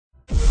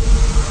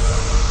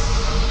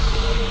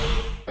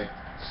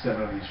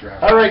7 of these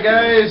drafts. Alright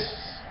guys,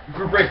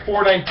 group break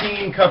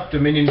 419, Cup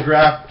Dominion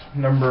Draft,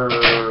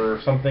 number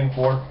something,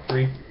 4,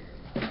 3?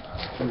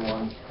 2,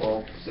 1,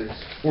 12, 6.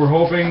 We're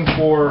hoping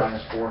for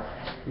 -4.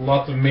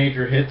 lots of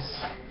major hits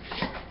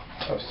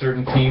of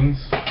certain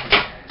teams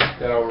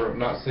that I'll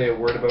not say a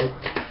word about.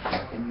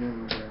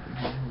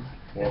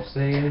 Won't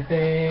say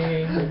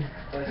anything.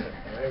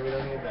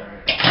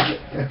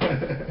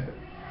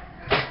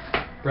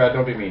 Brad,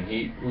 don't be mean.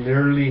 He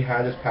literally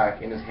had his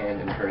pack in his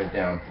hand and turned it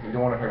down. You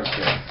don't want to hurt his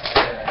feelings.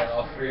 I had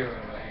all 3 of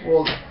them.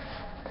 Well,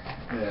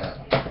 yeah.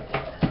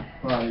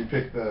 Well, you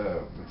picked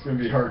the. It's going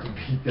to be hard to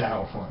beat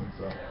that one.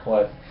 So.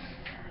 What?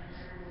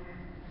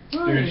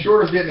 Dude,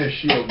 short of getting a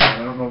shield,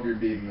 man. I don't know if you're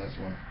beating this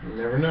one. You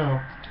never know.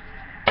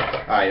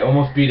 I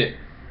almost beat it.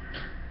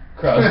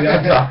 Crosby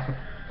on top.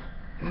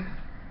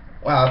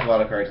 Wow, that's a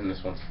lot of cards in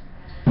this one.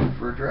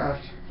 For a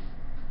draft.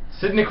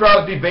 Sidney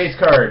Crosby base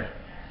card.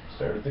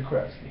 Start with the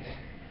Crosby.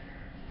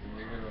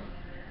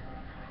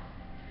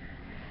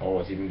 Oh,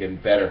 it's even getting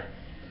better.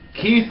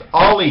 Keith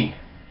Ollie.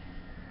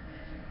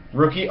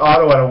 Rookie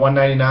auto at a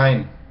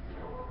 199.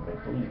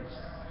 Maple Leafs.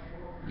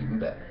 Even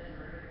better.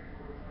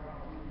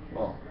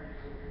 Well.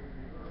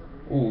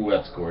 Ooh,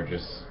 that's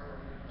gorgeous.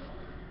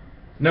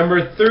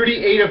 Number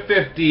 38 of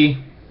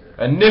 50.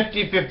 A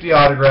nifty 50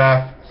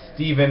 autograph.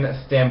 Steven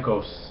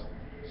Stamkos.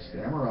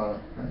 Stamkos.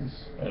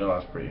 Nice. I know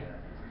that's pretty.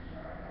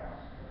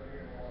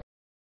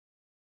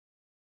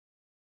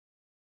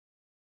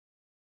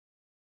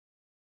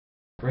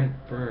 Brent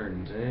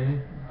Burns, eh?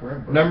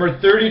 Brent Burns. Number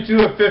 32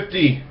 of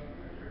 50.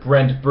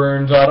 Brent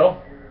Burns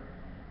auto.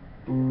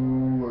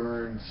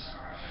 Burns.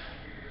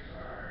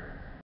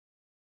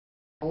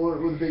 Oh,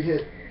 it was a big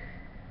hit.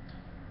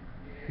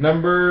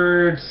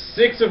 Number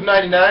 6 of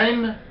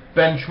 99.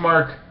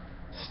 Benchmark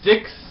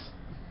Sticks.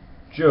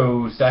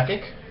 Joe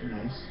Sakic.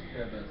 Nice. You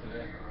got that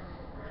today.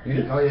 You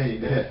did? Oh yeah, you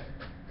did.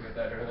 You got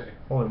that early.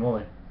 Holy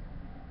moly.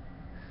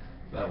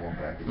 That one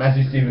back.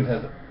 Matthew Stevens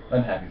has an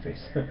unhappy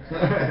face.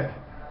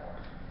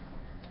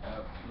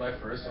 My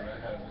first one I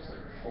had was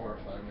like 4 or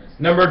 5 minutes.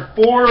 Number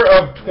 4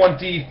 of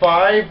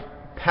 25.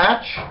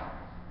 Patch.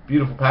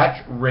 Beautiful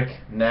patch. Rick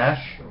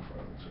Nash.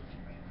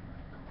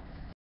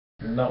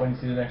 Not when you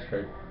see the next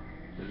card.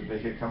 There's a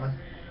big hit coming.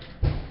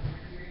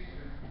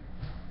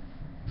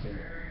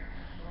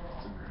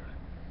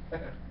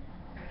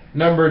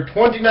 Number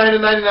 29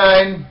 of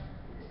 99.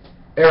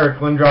 Eric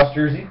Lindros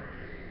jersey.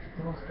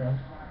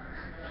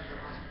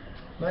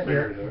 Not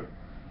yet.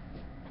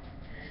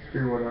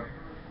 Figure what up.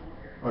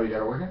 Oh, you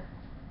got it working?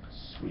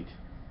 Sweet.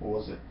 What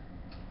was it?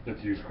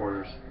 It's used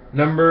quarters.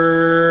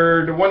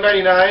 Number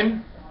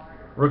 199.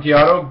 Rookie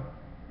auto.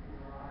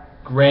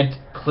 Grant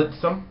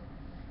Clitsum.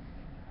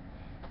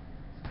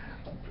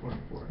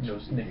 24. No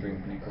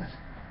snickering, people.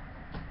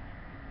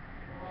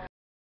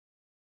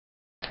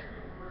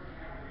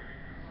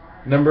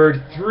 Number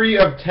 3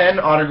 of 10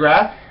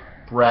 autograph.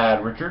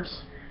 Brad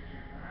Richards.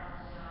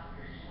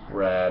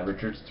 Brad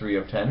Richards, 3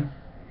 of 10.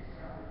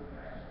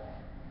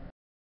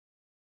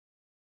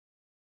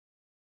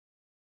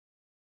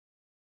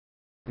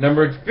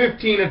 Number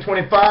 15 of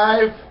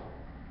 25.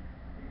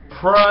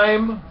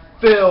 Prime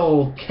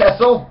Phil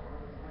Kessel.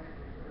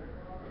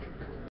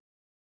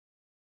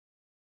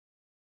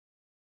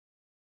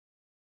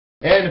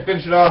 And to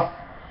finish it off,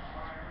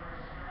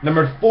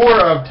 number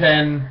 4 of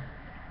 10,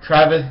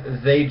 Travis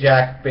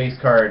Zajac base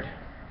card.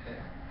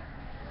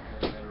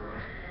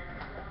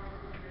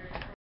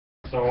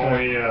 So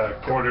only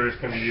quarters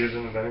can be used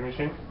in the vending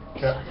machine?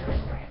 Yeah.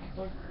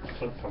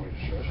 Don't tell me to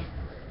shush.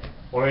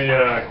 Only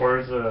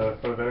quarters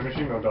for the vending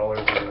machine, no dollars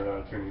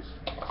or toonies.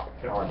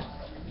 Dollars.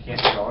 You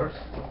can't do dollars?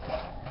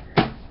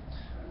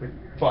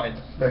 Fine.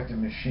 Effective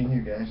machine,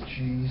 you guys.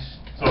 Jeez.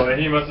 So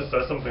he must have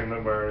said something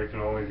that where it can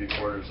only be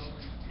quarters.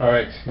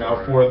 Alright,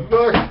 now for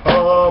the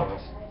cup.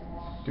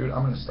 Dude,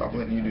 I'm gonna stop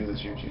letting you do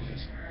this here,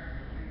 Jesus.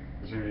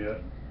 Is he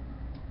yet?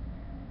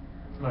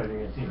 I'm not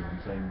doing a team, I'm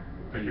saying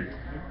You're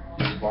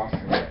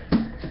Boston.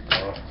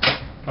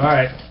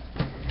 Alright.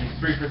 He's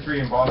 3 for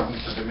 3 in Boston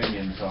for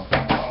Dominion, so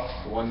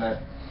the one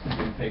that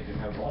didn't take didn't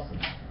have Boston.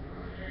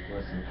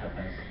 Unless the cup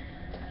has.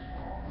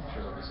 I'm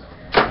sure this is.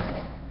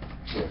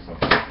 Yeah, so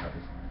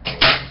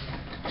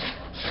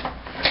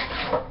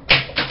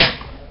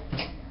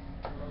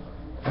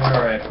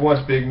Alright, plus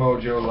Big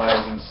Mojo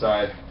lies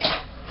inside.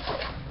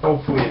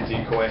 Hopefully a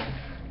decoy.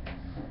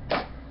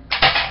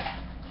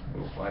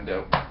 We'll find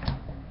out.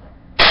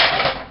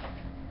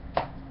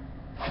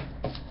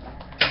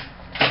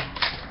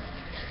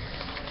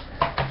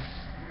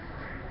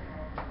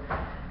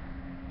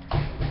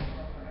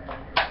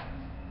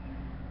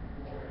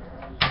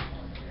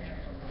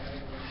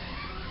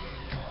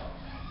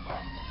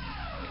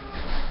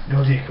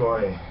 No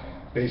decoy.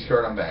 Base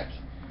card, I'm back.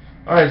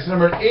 Alright, so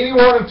number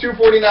 81 of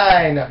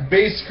 249,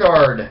 base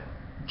card,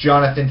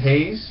 Jonathan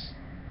Taze.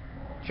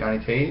 Johnny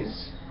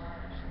Taze.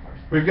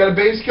 We've got a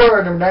base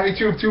card, number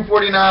 92 of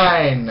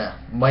 249,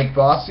 Mike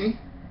Bossy.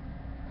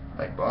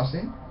 Mike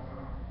Bossy.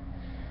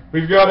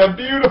 We've got a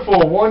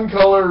beautiful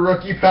one-color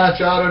rookie patch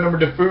auto, number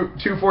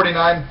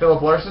 249,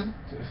 Philip Larson.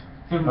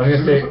 I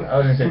was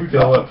gonna say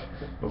Philip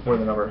before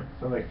the number.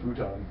 Sound like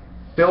futon.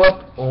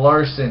 Philip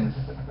Larson,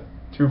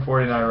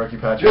 249 rookie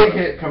patch. Big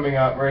hit coming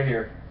up right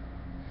here.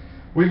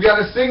 We've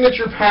got a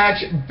signature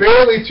patch,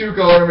 barely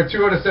two-color, number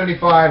 2 out of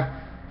 75,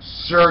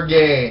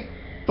 Sergei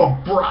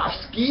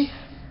Bobrovsky.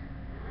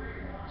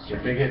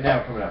 Get big hit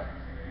now coming up.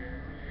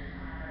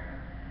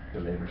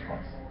 Delayed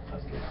response.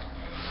 That's good.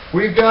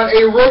 We've got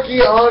a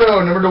rookie auto,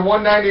 number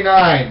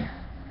 199,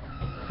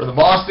 for the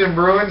Boston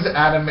Bruins,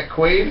 Adam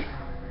McQuaid.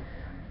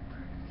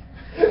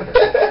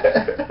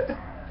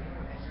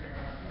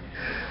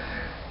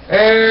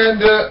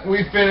 And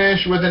we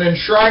finish with an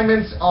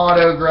enshrinements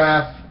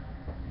autograph,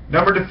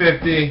 number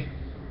 50,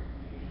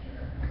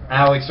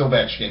 Alex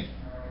Ovechkin.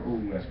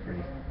 Ooh, that's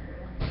pretty.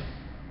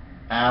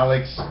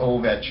 Alex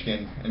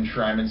Ovechkin,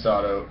 enshrinements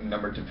auto,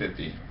 number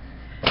 50.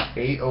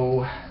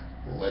 8-0,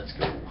 let's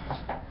go.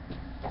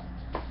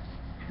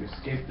 You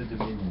escaped the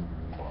Dominion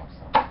box.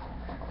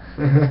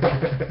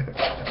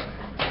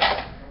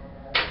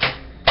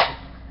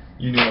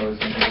 You knew I was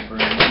going to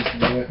bring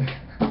it.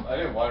 I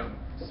didn't want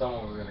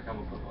someone was gonna come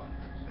up with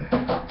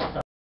one.